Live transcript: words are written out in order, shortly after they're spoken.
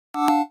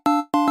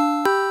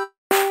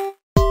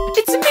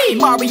YTP,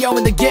 Mario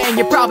in the gang,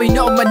 you probably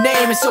know my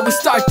name. And so we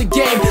start the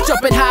game,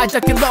 jumping high,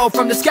 ducking low,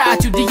 from the sky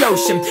to the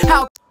ocean.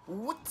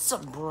 What's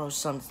up, bro?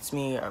 It's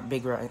me,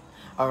 Big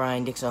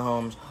Ryan Dixon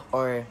Holmes,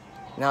 or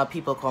now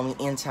people call me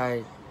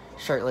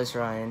Anti-Shirtless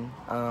Ryan,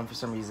 for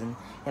some reason.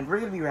 And we're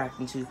gonna be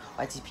reacting to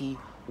YTP,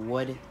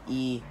 Wood,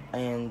 E,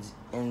 and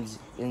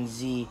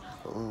Z,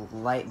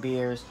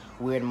 Lightbeer's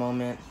Weird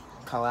Moment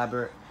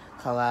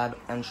collab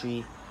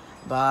entry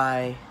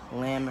by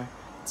Lam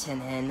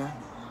 10N.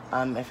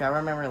 If I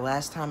remember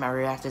last time I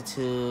reacted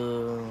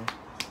to,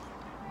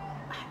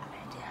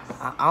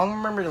 I don't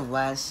remember the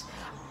last.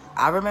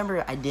 I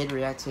remember I did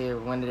react to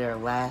one of their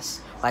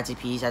last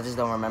YTPs. I just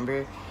don't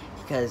remember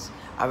because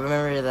I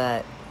remember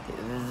that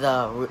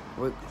the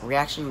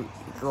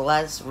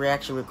last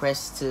reaction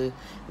request to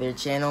their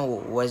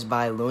channel was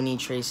by Looney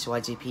Trace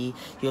YTP.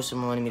 He also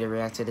wanted me to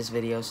react to this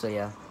video, so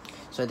yeah.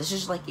 So this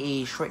is like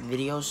a short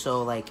video,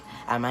 so like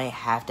I might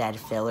have to add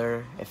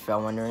filler if you're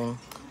wondering.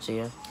 So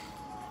yeah.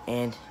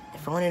 And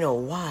if I want to know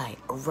why,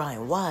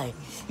 Ryan, why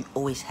you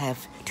always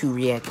have to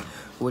react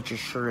with your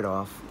shirt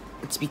off,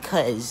 it's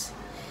because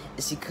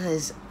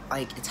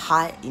like it's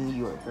hot in New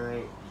York,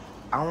 right?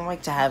 I don't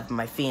like to have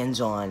my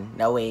fans on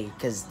that way,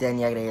 because then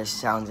you're gonna hear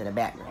sounds in the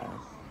background.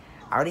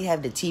 I already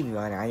have the TV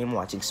on. I am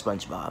watching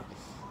SpongeBob.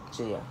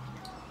 So yeah.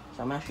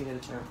 So I'm actually gonna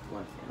turn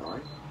one fan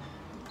on.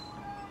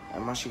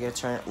 I'm actually gonna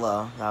turn it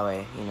low, that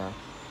way, you know.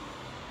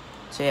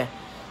 So yeah.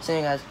 So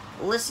anyway, guys,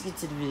 let's get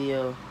to the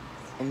video.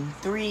 In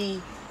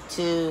 3,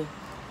 2, 1.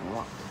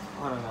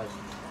 Hold on, guys.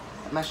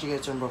 I'm actually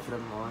gonna turn both of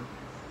them on.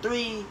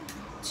 3,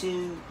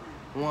 2,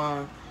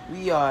 1.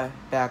 We are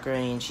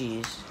macaroni and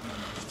cheese.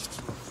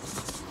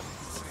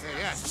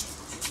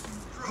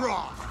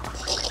 Draw.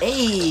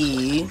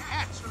 Hey.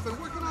 I'm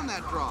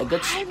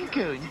going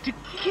to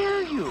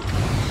kill you.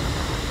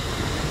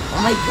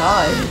 Oh my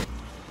god.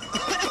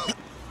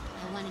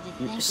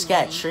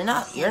 Sketch, you're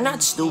not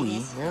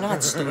Stewie. You're not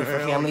Stewie for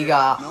Family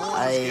Guy.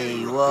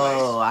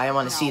 Whoa, I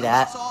want to see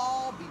that.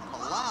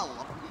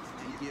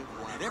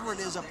 Whatever it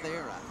is up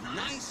there, a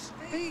nice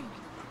big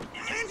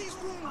Andy's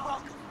room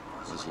book.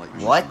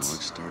 What?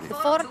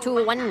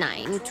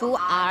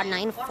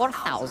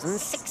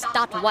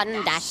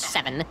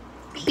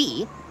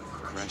 4219-2R94006.1-7B.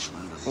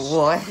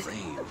 What?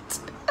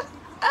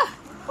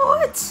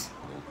 What?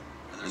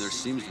 And there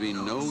seems to be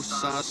no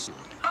sauce.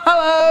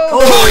 Hello!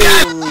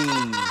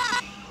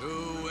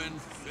 To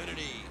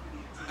infinity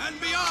and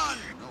beyond.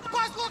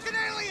 Buzz looking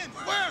alien.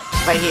 Where?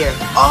 Right here.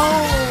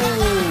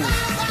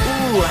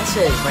 Oh! Ooh, I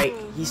said right.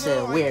 He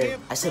said where?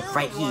 I said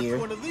right here.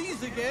 One of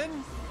these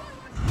again.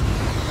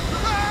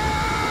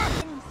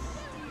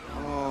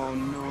 Oh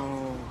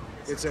no.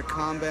 It's a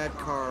combat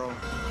Carl.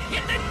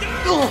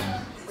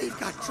 We've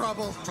got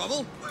trouble.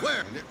 Trouble?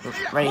 Where?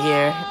 Right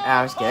here.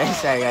 I was kidding.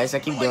 Sorry guys, I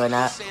keep doing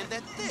that. Said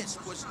that this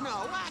was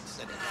no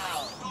accident.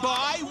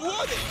 By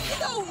Woody.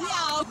 Oh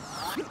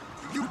yeah.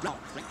 You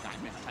don't think I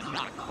meant to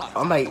knock butter.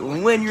 I'm like,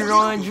 when you're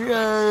on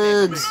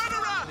drugs.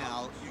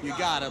 Now, you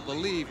gotta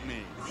believe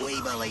me.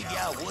 We believe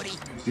you, Woody.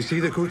 You see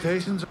the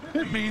quotations?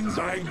 It means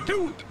I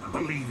don't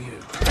believe you.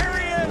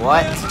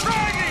 What?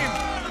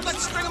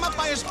 Let's string him up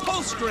by his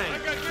pull string.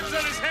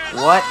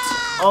 What?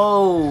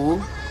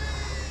 Oh.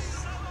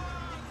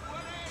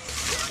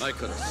 I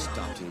could have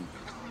stopped him.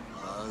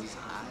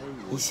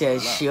 He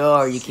said,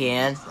 sure you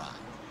can.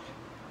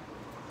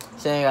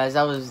 So anyway, guys,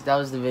 that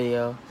was the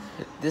video.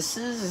 This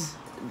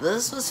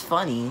was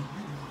funny.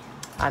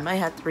 I might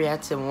have to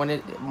react to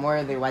more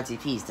of the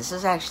YTPs. This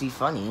is actually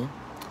funny.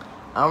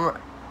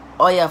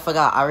 Oh yeah, I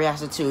forgot. I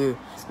reacted to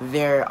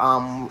their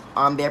penguin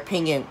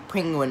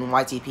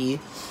YTP.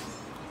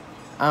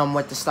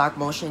 With the stop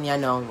motion. Yeah,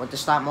 no, with the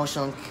stop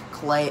motion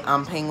clay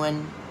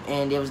penguin,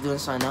 and it was doing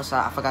something else.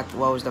 I forgot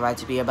what was the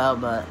YTP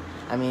about, but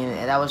I mean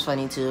that was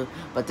funny too.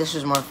 But this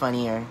was more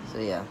funnier. So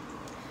yeah.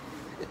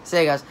 So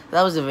yeah, guys,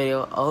 that was the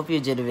video. I hope you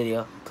enjoyed the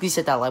video. Please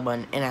hit that like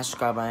button and that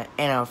subscribe button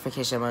and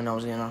notification button. I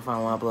was gonna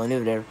find when I upload a new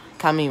video.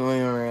 Comment when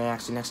you want to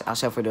react to next. I'll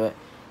show for do it.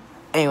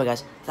 Anyway,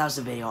 guys, that was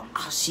the video.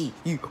 I'll see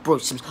you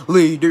bros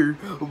later.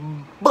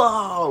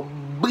 Bye,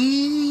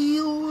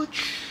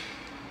 bitch.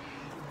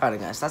 Alright,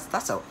 guys,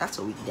 that's a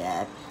weak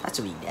dab. That's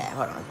a weak dab.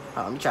 Hold on,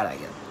 let me try that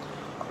again.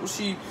 I'll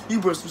see you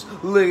bros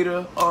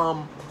later.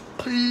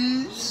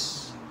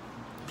 Peace.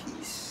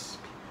 Peace.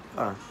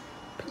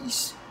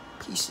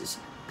 Pieces.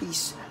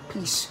 Peace.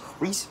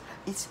 Reese.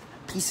 It's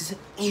pieces.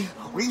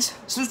 Reese.